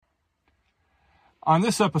On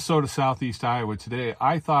this episode of Southeast Iowa Today,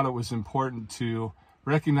 I thought it was important to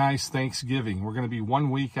recognize Thanksgiving. We're going to be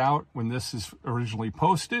 1 week out when this is originally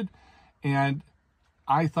posted, and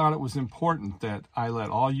I thought it was important that I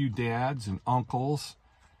let all you dads and uncles,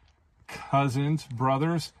 cousins,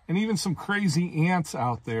 brothers, and even some crazy aunts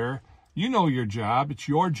out there, you know your job. It's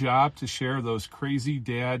your job to share those crazy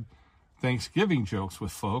dad Thanksgiving jokes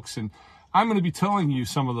with folks, and I'm going to be telling you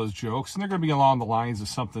some of those jokes, and they're going to be along the lines of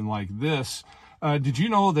something like this. Did you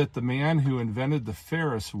know that the man who invented the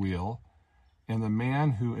Ferris wheel and the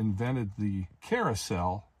man who invented the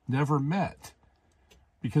carousel never met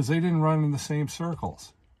because they didn't run in the same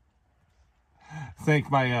circles? Thank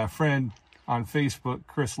my friend on Facebook,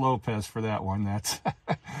 Chris Lopez, for that one.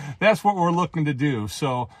 That's what we're looking to do.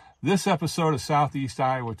 So this episode of Southeast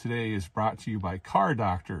Iowa Today is brought to you by Car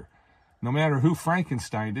Doctor. No matter who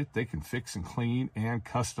Frankensteined it, they can fix and clean and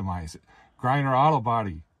customize it. Griner Auto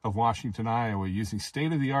Body of Washington, Iowa, using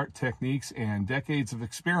state-of-the-art techniques and decades of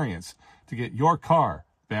experience to get your car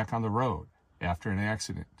back on the road after an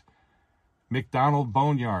accident. McDonald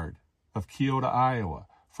Boneyard of Keota, Iowa,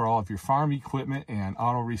 for all of your farm equipment and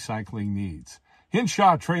auto recycling needs.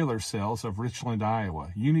 Hinshaw Trailer Sales of Richland,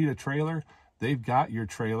 Iowa. You need a trailer? They've got your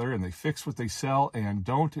trailer, and they fix what they sell and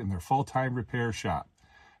don't in their full-time repair shop.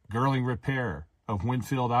 Girling Repair of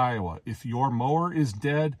Winfield, Iowa. If your mower is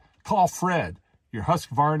dead, call Fred, your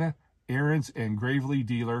Husqvarna, Aaron's, and Gravely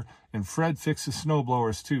dealer. And Fred fixes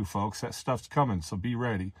snowblowers too, folks. That stuff's coming, so be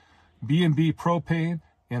ready. B&B Propane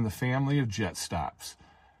and the family of Jet Stops.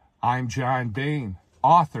 I'm John Bain,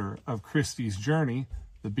 author of Christie's Journey,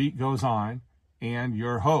 The Beat Goes On, and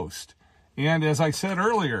your host. And as I said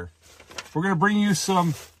earlier, we're going to bring you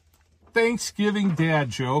some Thanksgiving dad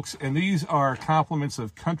jokes, and these are compliments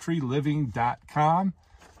of countryliving.com.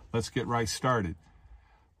 Let's get right started.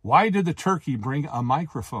 Why did the turkey bring a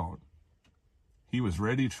microphone? He was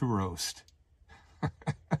ready to roast.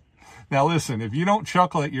 Now listen, if you don't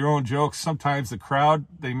chuckle at your own jokes, sometimes the crowd,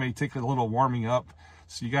 they may take a little warming up.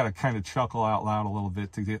 So you got to kind of chuckle out loud a little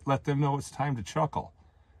bit to let them know it's time to chuckle.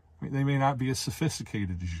 I mean, they may not be as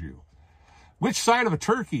sophisticated as you. Which side of a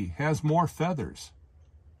turkey has more feathers?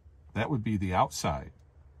 That would be the outside.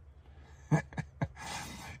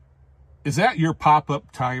 Is that your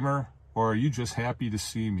pop-up timer, or are you just happy to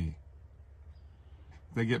see me?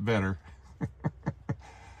 They get better.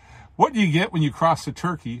 What do you get when you cross a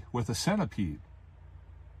turkey with a centipede?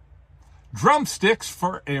 Drumsticks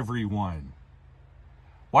for everyone.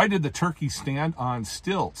 Why did the turkey stand on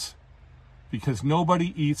stilts? Because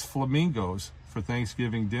nobody eats flamingos for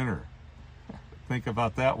Thanksgiving dinner. Think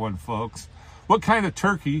about that one, folks. What kind of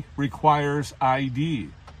turkey requires ID?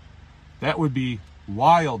 That would be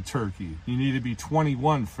wild turkey. You need to be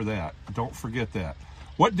 21 for that. Don't forget that.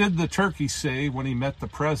 What did the turkey say when he met the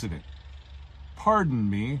president? Pardon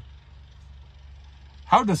me.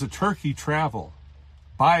 How does a turkey travel?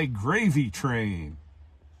 By gravy train.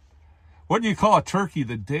 What do you call a turkey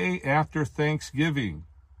the day after Thanksgiving?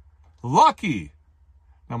 Lucky.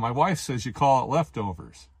 Now, my wife says you call it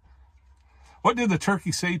leftovers. What did the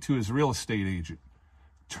turkey say to his real estate agent?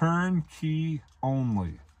 Turnkey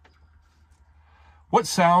only. What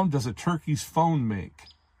sound does a turkey's phone make?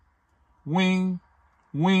 Wing,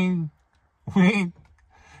 wing, wing.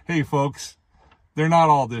 Hey, folks, they're not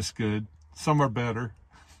all this good. Some are better,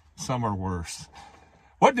 some are worse.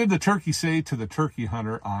 What did the turkey say to the turkey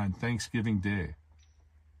hunter on Thanksgiving Day?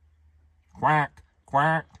 Quack,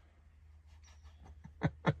 quack.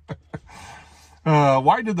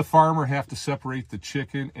 Why did the farmer have to separate the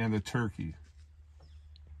chicken and the turkey?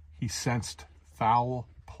 He sensed foul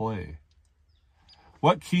play.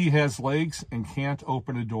 What key has legs and can't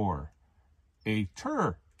open a door? A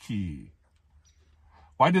turkey.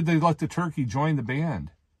 Why did they let the turkey join the band?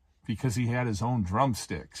 Because he had his own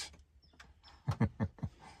drumsticks.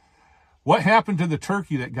 What happened to the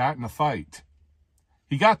turkey that got in a fight?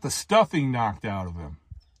 He got the stuffing knocked out of him.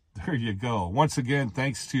 There you go. Once again,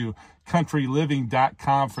 thanks to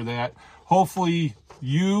countryliving.com for that. Hopefully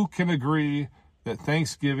you can agree that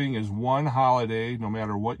Thanksgiving is one holiday, no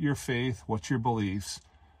matter what your faith, what your beliefs,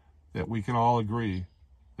 that we can all agree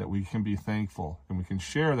that we can be thankful and we can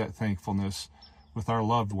share that thankfulness with our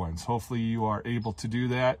loved ones. Hopefully you are able to do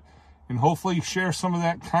that, and hopefully share some of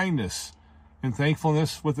that kindness and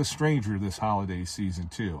thankfulness with a stranger this holiday season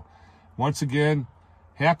too. Once again,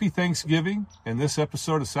 happy Thanksgiving, and this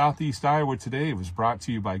episode of Southeast Iowa Today was brought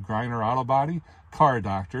to you by Griner Auto Body, Car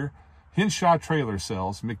Doctor, Hinshaw Trailer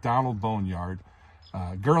Sales, McDonald Boneyard,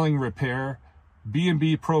 Girling Repair,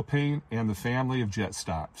 B&B Propane, and the family of Jet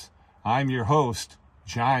Stops. I'm your host,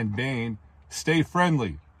 John Bain. Stay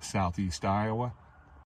friendly, Southeast Iowa.